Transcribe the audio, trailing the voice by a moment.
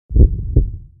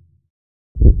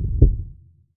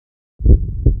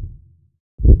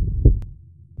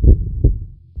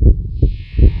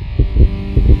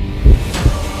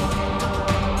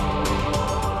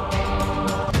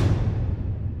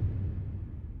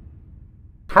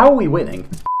How are we winning?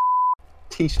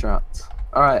 T-Strat.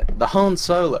 Alright, the Han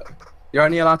Solo. You're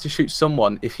only allowed to shoot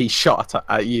someone if he shot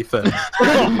at you first. Okay.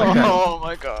 Oh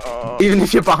my god. Even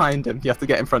if you're behind him, you have to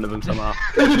get in front of him somehow.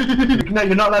 No,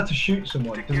 you're not allowed to shoot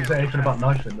someone. It doesn't say anything about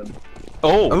knifing them.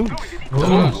 Oh!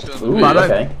 Ooh,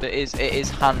 okay. It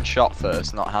is hand shot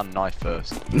first, not hand knife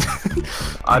first.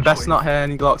 I best not hear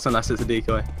any Glocks unless it's a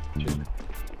decoy.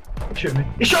 Shoot me.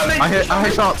 He shot me! I hear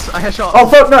shots, I hear shots. Oh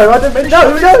fuck no, I didn't mean.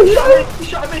 No, he shot me! He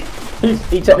shot at me!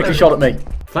 He technically shot at me.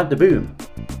 Plant the boom.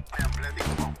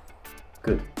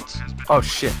 Good. Oh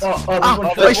shit. Oh,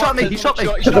 He shot me, he shot me.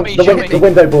 The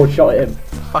window board shot at him.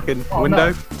 Fucking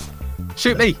window. No.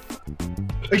 Shoot me.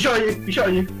 He shot at you, he shot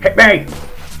at you. Hit me!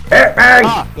 Hit me!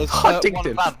 Ah, there's I dinked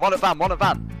him. one at van.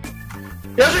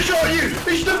 He hasn't shot at you!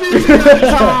 He shot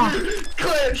at me!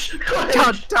 Clinch!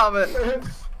 God damn it.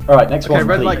 Alright, next Okay, one.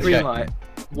 red please. light, green light.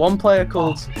 One player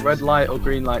calls red light or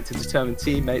green light to determine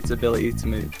teammates' ability to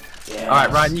move. Yes.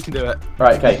 Alright, Ryan, you can do it.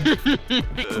 Right, okay.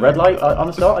 Red light on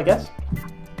the start, I guess.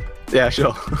 Yeah,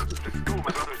 sure.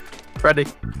 Ready.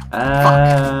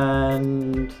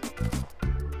 And...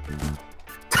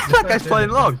 That guy's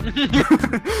playing along.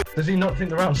 Does he not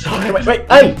think the round's solid? Wait,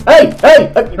 hey!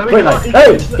 Green light,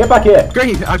 hey! Get back here!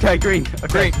 Green, okay, green.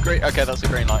 Okay. Green, okay, that's a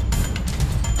green light.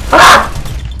 Ah!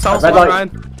 Salsa, Red light.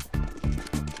 Ryan.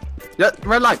 Yeah,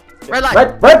 red light. Red light.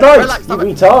 Red Red light! light, You stop it.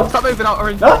 retard! Stop moving out,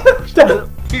 orange. No!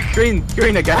 Green,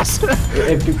 I guess.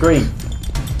 Green.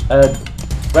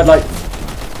 Red light.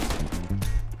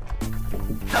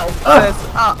 Help!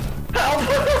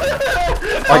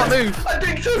 Can't move. I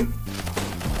dinked him!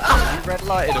 Red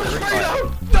lighted or green light?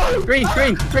 No!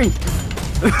 Green.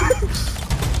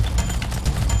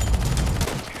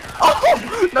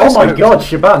 Oh my god,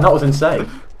 Shaban, that was insane.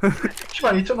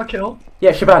 Shaban, you took my kill.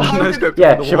 Yeah, Shaban. No scope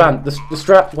Yeah, to the Shaban. The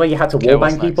strat where you had to Okay,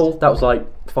 what's wallbang next? people, that was like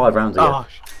 5 rounds ago.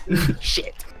 Oh,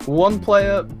 shit. One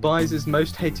player buys his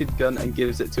most hated gun and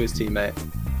gives it to his teammate.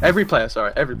 Every player.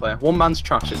 One man's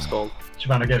trash, it's called.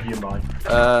 Shaban, I gave you mine.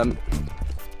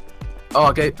 Oh,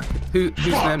 okay. Who's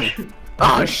near me?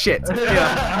 Oh, shit.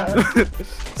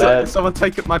 Yeah. Someone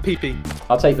take up my PP.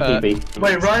 I'll take the PP.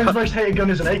 Wait, Ryan's most hated gun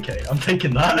is an AK. I'm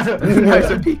taking that. No, it's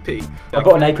a PP. I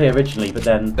got an AK originally, but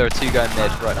then... There are two going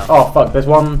mid right now. Oh fuck, there's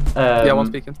one... Yeah, one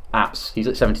speaking. Apps, he's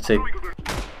at 72.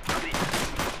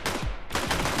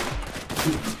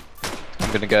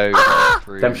 I'm gonna go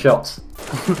through. Them shots.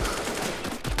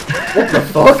 What the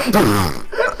fuck?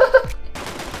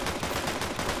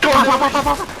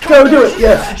 Go do it,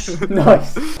 yes!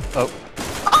 Nice. Oh.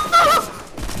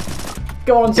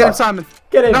 Go on, Get him, Simon.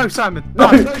 Get him. No, Simon. No,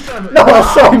 No, Simon. no,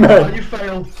 Oh, Simon. you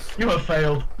failed. You have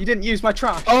failed. You didn't use my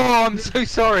trash. Oh, I'm so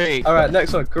sorry. Alright,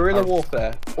 next one. Guerrilla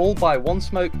Warfare. All buy one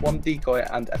smoke, one decoy,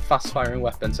 and a fast-firing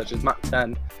weapon such as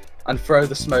MAC-10, and throw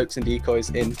the smokes and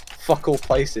decoys in fuck all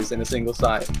places in a single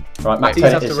site. Right, Mac These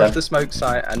 10 have it to is rush then. the smoke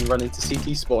site and run into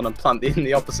CT spawn and plant in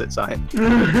the opposite site.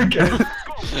 Okay.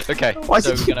 Okay, Why so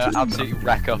did we're you gonna do absolutely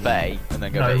rack up A and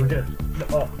then go No, B. we're good.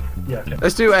 Oh, yeah, okay.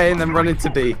 Let's do A and then run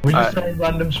into B. We just Alright. throwing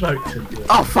random smokes into it.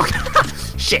 Oh fuck!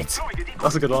 Shit!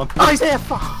 That's a good one. Oh, he's there!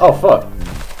 Fuck! Oh fuck.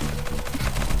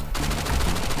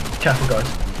 Careful,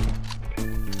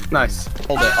 guys. Nice.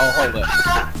 Hold it, I'll hold it.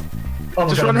 Oh my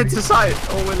Just God, run I'm into site,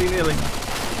 all willy-nilly.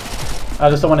 Oh,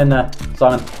 there's someone in there.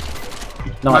 Simon.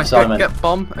 Nice, Nice, Simon. get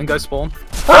bomb and go spawn.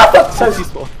 Ah, CT so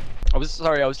spawn. I was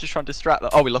sorry, I was just trying to distract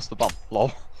that. Oh, we lost the bomb.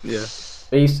 Lol. Yeah.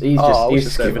 he's Oh, I was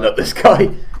just just giving saying up this guy.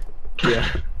 Yeah.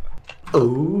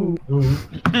 Ooh. Ooh.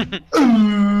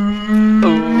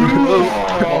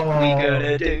 What we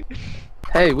gonna do?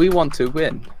 Hey, we want to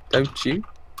win, don't you?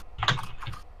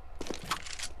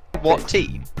 What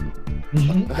team?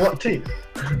 What team?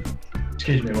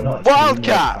 Excuse me, we're not.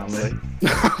 Wildcats!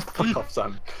 Fuck off,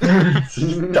 Sam.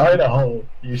 Die in a hole,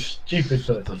 you stupid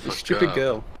son. You stupid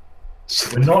girl.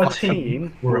 We're not a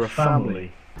team, we're a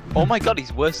family. Oh my god,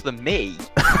 he's worse than me.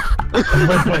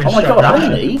 Oh my god,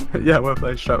 only? Yeah, we're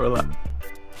playing Strat Roulette.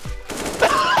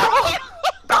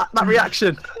 that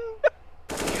reaction!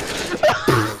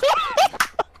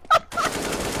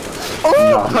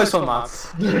 Oh, Nice. close one,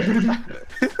 lads.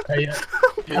 Hey,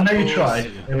 I know you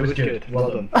tried, it was good, well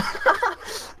done.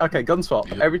 Okay, gun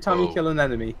swap. Every time you kill an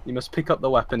enemy, you must pick up the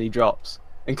weapon he drops,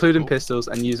 including pistols,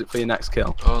 and use it for your next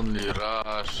kill. Only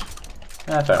rush.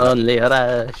 Ah, fair enough. Only a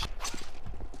rush.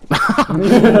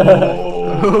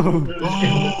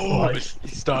 Oh, he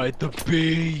started the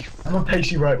beef. I'm a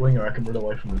pacey right winger, I can run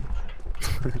away from him.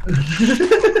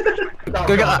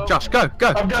 Go get that, Josh. Go.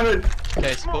 I'm going!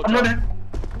 Okay, support I'm drop. running!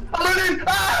 I'm running!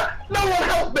 Ah! No one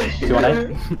help me! Do you want A?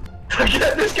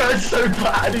 This guy's so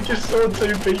bad, he just saw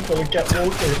 2 people and kept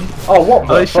walking. Oh, what Are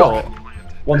the they fuck? short?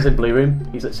 One's in blue room.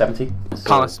 He's at 70.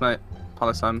 Palace, mate.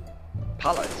 Palace,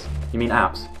 Palace. You mean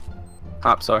apps?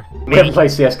 sorry. We haven't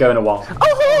played CS:GO in a while.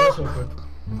 That's all good.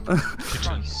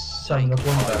 Sam, there's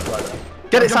one there right there.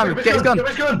 Get it, Sam. Get his gun. Get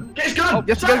his gun! Get his gun!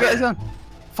 You have to go get his gun.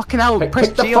 Fucking hell. Pick Press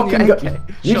the G on fucking your gun. AK.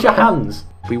 Use your hands.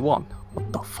 We won.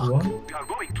 What the fuck?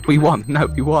 What? We won. No,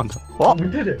 we won. What? We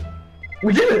did it.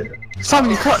 We did it. Sam,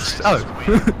 you clutched. Oh.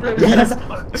 Yes.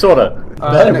 Sorta.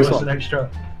 There we next go. What's the next strat?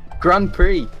 Grand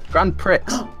Prix. Grand Prix.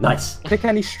 Nice. Pick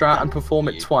any strat and perform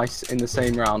it twice in the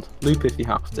same round. Loop if you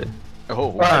have to.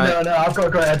 Oh. Right, no, I've got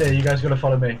a great idea. You guys gotta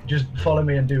follow me. Just follow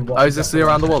me and do what. Oh, is this the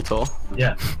around the world tour?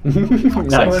 Yeah.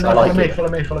 Nice. I Follow like me, it. follow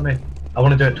me. I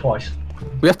want to do it twice.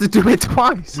 We have to do it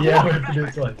twice. Yeah, we have to do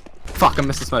it twice. Fuck, I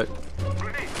missed the smoke.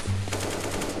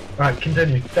 Right,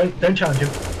 continue. Don't challenge him.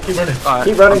 Keep running. Alright,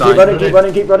 Keep running, I'm keep dying. running, keep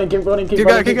running, keep running, keep running, keep Keep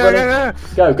running, going, keep keep going, running.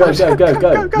 go, Go, go, go,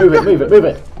 go, go. Move it, move it, move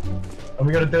it. And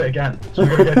we gotta do it again. So we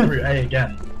gotta go through A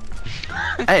again.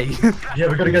 Hey. Yeah,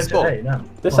 we gotta go to Spot. A now.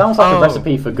 This sounds like a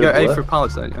recipe for Go good A work. for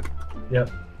pallets, don't you? Yeah.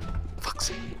 Fuck's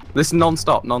sake. This is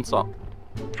non-stop, non-stop.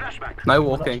 No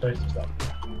walking.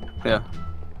 Yeah.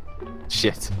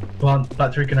 Shit. Come on,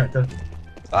 back through connector.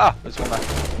 Ah, there's one there.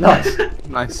 Nice.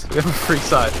 Nice. We have a free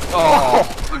side. Oh,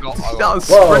 I got. That was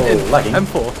Whoa, sprinting. laggy.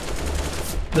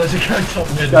 M4. There's a guy top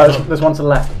mid. No, there's one to the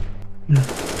left.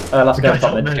 Let's go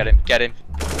top mid. Get him, get him.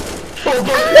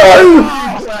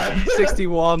 No!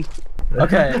 61.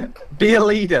 Okay. Be a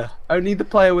leader. Only the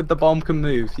player with the bomb can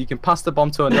move. You can pass the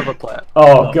bomb to another player.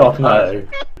 Oh god, no.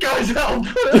 Guys, help!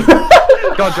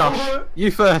 Go, Josh.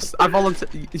 You first. I volunteer.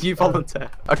 You volunteer.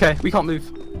 Okay, we can't move.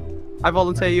 I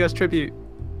volunteer you as tribute.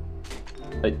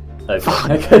 Okay.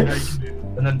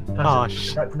 And then Oh, pass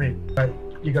it back to me. Right,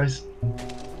 you guys.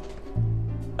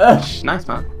 Nice,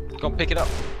 man. Go on, pick it up.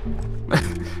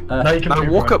 Now you can Now move.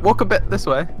 walk right? up, walk a bit this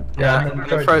way. Yeah, and and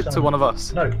then throw it to Sam. one of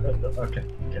us. No, okay.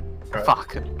 Right.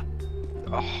 Fuck.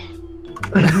 Oh,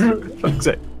 Fuck's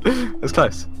sake. It's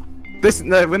close. This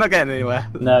no, we're not getting anywhere.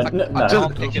 No, no, I no.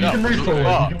 can't pick it You up. can move forward.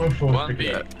 You can move forward. One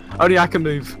B. Only I can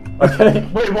move. Okay.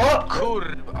 Wait, what?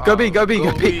 Go B, go B,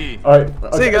 go B. Alright.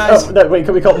 See you okay. guys. Oh, no, wait,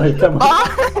 we can't move. Come on.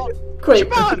 Ah! Quick.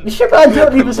 Shaban! Shaban,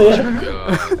 don't leave us here.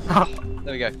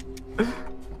 There we go.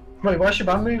 Wait, why's your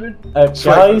band moving?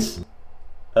 Guys.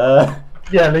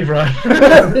 Yeah, leave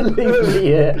Ryan. Leave me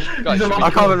here. Guys, should I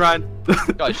can't Ryan.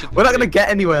 Guys, should We're not gonna get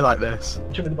anywhere like this.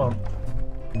 Jump in the bomb.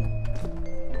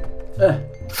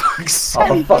 Fuck's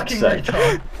Oh, for sake. fuck's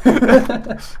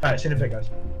sake. Alright, see you in a bit, guys.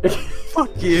 Fuck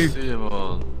you.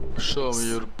 Simon, show me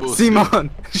your pussy. Simon,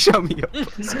 show me your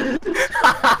pussy.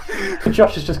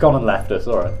 Josh has just gone and left us,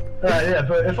 alright. Yeah,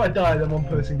 but if I die, then one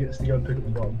person gets to go and pick up the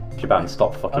bomb. Shaban,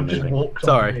 stop fucking I've just moving. walked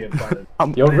Sorry. on me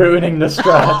and You're ruining the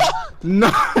strat.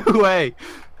 No way.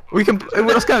 We can.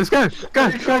 Let's go. Let's go. Go.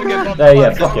 There,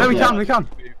 yeah, fuck it. No, we yeah. can. We can.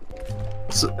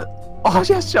 So, oh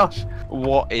yes, Josh.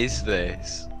 What is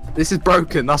this? This is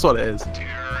broken. That's what it is.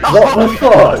 What the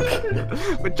fuck?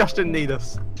 But Josh didn't need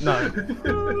us. No.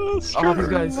 Oh, these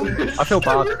guys. I feel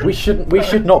bad. We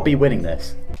should not be winning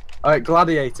this. Alright,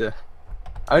 gladiator.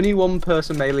 Only one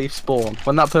person may leave spawn.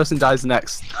 When that person dies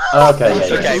next. Okay, yeah,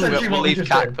 yeah. Okay, Essentially we'll what we leave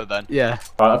just Kakpa then. Yeah.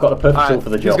 Alright, I've got the perfect tool Alright, for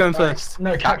the who's job. going first?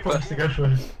 No, Cac wants to go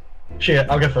first. Shit,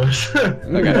 I'll go first.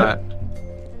 Okay. Alright.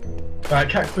 Alright,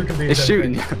 Cac can be It's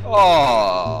shooting you.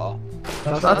 Oh.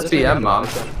 That's BM, man.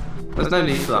 There's no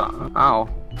need for that. Ow.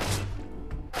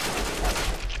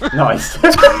 Nice.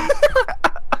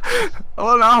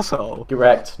 What an asshole. Get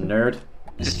wrecked, nerd.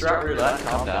 Strat roulette,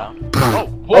 calm down. Oh,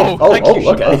 Whoa, thank you.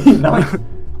 okay. Nice.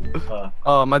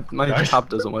 Oh, my Nice. tab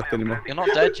doesn't work anymore. You're not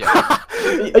dead yet.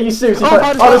 Are you seriously?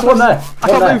 Oh, Oh, there's one there. I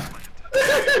One can't there. move.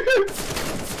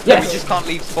 We Yes. just can't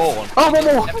leave spawn. Oh, one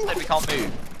more. Never said we can't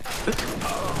move.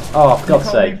 Oh, for God's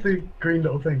Can't sake. leave the green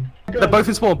little thing. They're both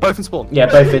in spawn. Both in spawn. Yeah,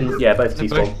 both in. Yeah, both T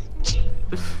spawn.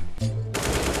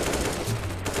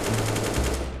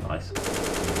 Nice.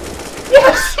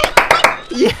 Yes.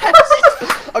 Yes.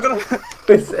 I got a.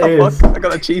 This is. I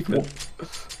got an achievement.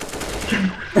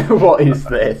 What is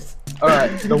this?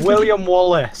 Alright, the William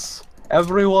Wallace.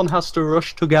 Everyone has to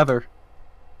rush together.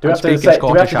 Do we have to Speaking say? Do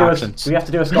we have to do a? Scottish Do we have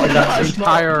to do a Scottish accent?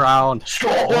 Entire round.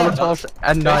 Scotland! Molotovs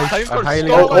and knives Time are for highly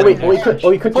Scotland. Or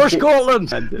we could For just do- Scotland!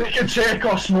 They can take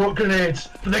our smoke grenades,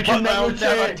 but they can never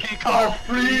take our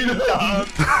freedom!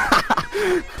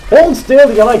 Hold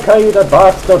still, you Al-Qaeda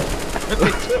bastard!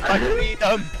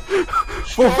 Freedom.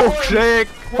 For fuck's sake!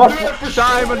 For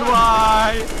Simon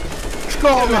White!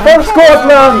 Scotland!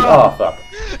 Scotland! Oh fuck.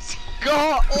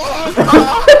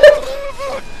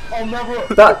 I'll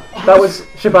never. That was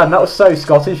Shaban. That was so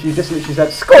Scottish. You just literally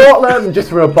said Scotland and just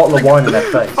threw a bottle of wine in their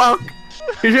face. Fuck!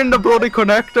 He's in the bloody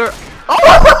connector!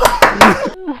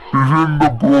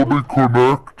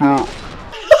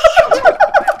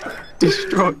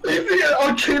 Destroy.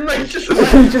 Our teammate just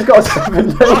You just got a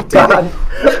 7-day ban.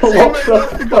 What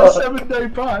the got a fuck? 7-day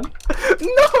ban.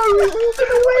 No,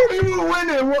 We were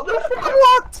winning. What the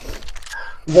fuck?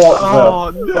 What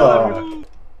Oh the no! fuck?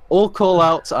 All call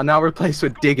outs are now replaced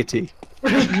with Diggity.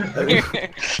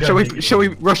 Shall we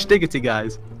rush Diggity,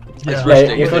 guys? Yeah, Yeah,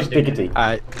 it's just Diggity.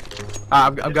 Alright.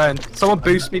 I'm going. Someone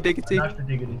boost me, Diggity. Nice to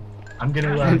diggity. I'm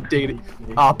gonna Diggity.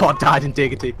 Oh, bot died in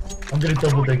Diggity. I'm gonna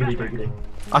double diggity.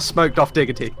 I smoked off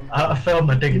Diggity. I failed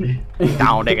my diggity.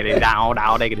 Down Diggity, down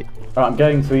Diggity. Alright, I'm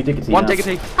going through Diggity One now.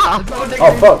 Diggity. Ah.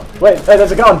 Oh fuck! Wait, hey,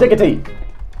 there's a guy on Diggity!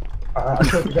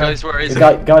 Guys, where is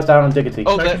The it? guy's down on Diggity.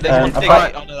 Oh, there's one I've thing.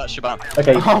 got- Oh no, that's Shaban.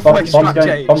 Okay, Halfway bomb's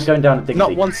going down to Diggity.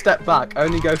 Not one step back,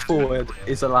 only go forward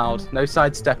is allowed. No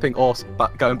sidestepping or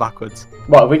going backwards.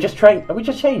 What, we just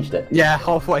changed it? Yeah,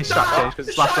 halfway strat change because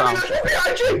it's last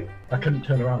round. I couldn't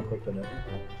turn around quick enough.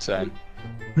 Same.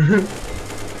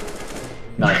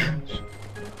 Nice.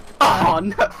 Oh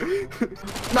no!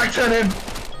 My turn in.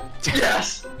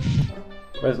 Yes.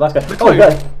 Where's the last guy? clue.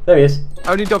 Oh, there he is.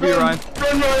 Only W, Ryan.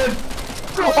 Run,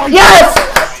 Ryan. Yes!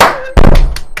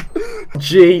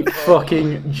 G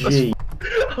fucking G.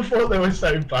 I thought they were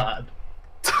so bad.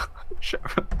 Shut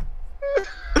up.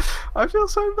 I feel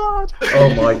so bad.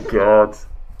 Oh my god.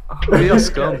 We are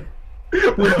scum. We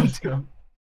are scum.